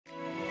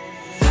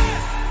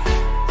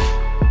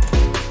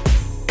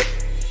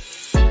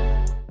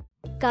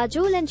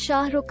Kajol and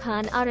Shah Rukh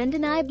Khan are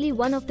undeniably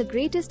one of the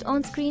greatest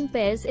on-screen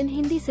pairs in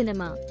Hindi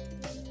cinema.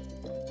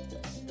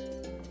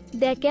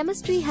 Their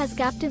chemistry has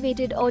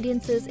captivated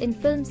audiences in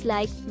films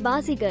like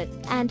Bazigar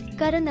and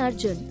Karan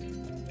Arjun.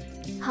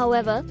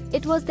 However,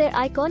 it was their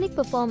iconic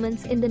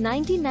performance in the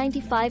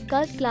 1995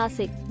 cult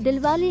classic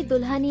Dilwale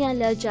Dulhaniya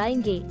Le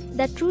Jayenge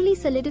that truly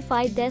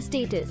solidified their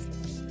status.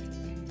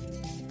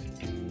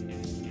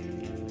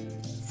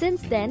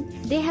 Since then,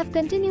 they have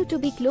continued to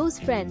be close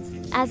friends,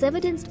 as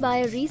evidenced by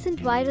a recent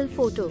viral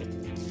photo.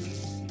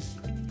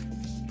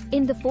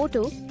 In the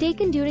photo,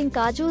 taken during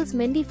Kajol's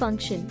Mehendi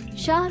function,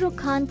 Shah Rukh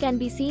Khan can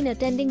be seen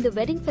attending the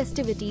wedding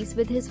festivities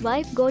with his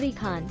wife Gauri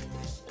Khan.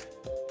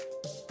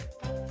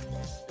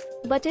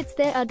 But it's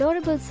their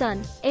adorable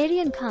son,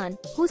 Aryan Khan,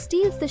 who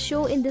steals the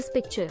show in this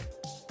picture.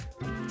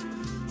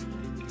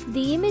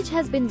 The image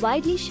has been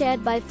widely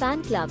shared by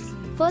fan clubs,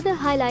 further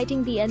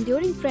highlighting the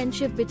enduring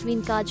friendship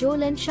between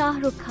Kajol and Shah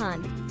Rukh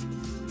Khan.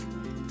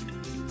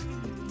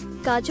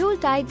 Kajol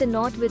tied the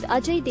knot with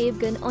Ajay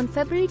Devgan on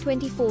February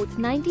 24,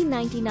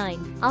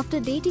 1999, after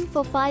dating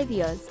for 5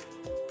 years.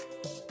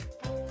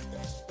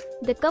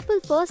 The couple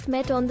first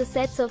met on the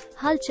sets of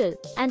Halchal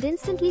and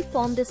instantly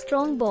formed a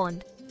strong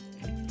bond.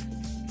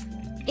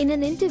 In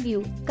an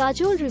interview,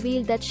 Kajol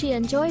revealed that she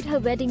enjoyed her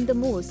wedding the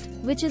most,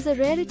 which is a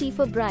rarity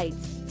for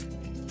brides.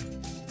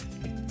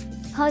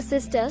 Her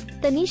sister,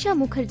 Tanisha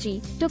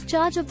Mukherjee, took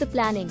charge of the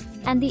planning,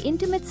 and the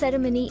intimate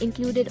ceremony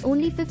included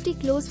only 50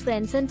 close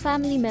friends and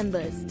family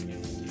members.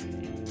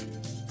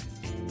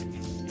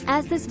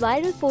 As this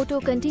viral photo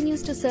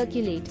continues to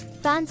circulate,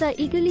 fans are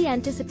eagerly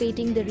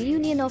anticipating the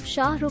reunion of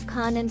Shah Rukh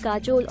Khan and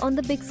Kajol on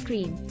the big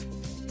screen.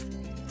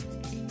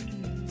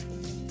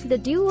 The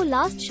duo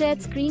last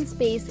shared screen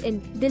space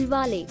in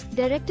Dilwale,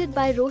 directed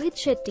by Rohit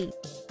Shetty.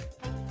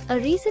 A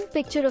recent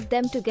picture of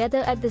them together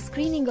at the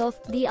screening of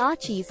The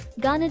Archies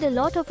garnered a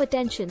lot of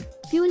attention,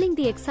 fueling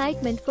the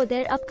excitement for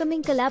their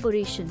upcoming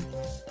collaboration.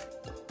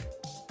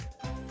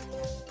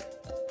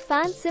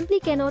 Fans simply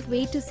cannot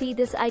wait to see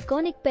this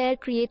iconic pair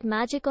create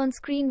magic on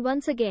screen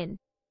once again.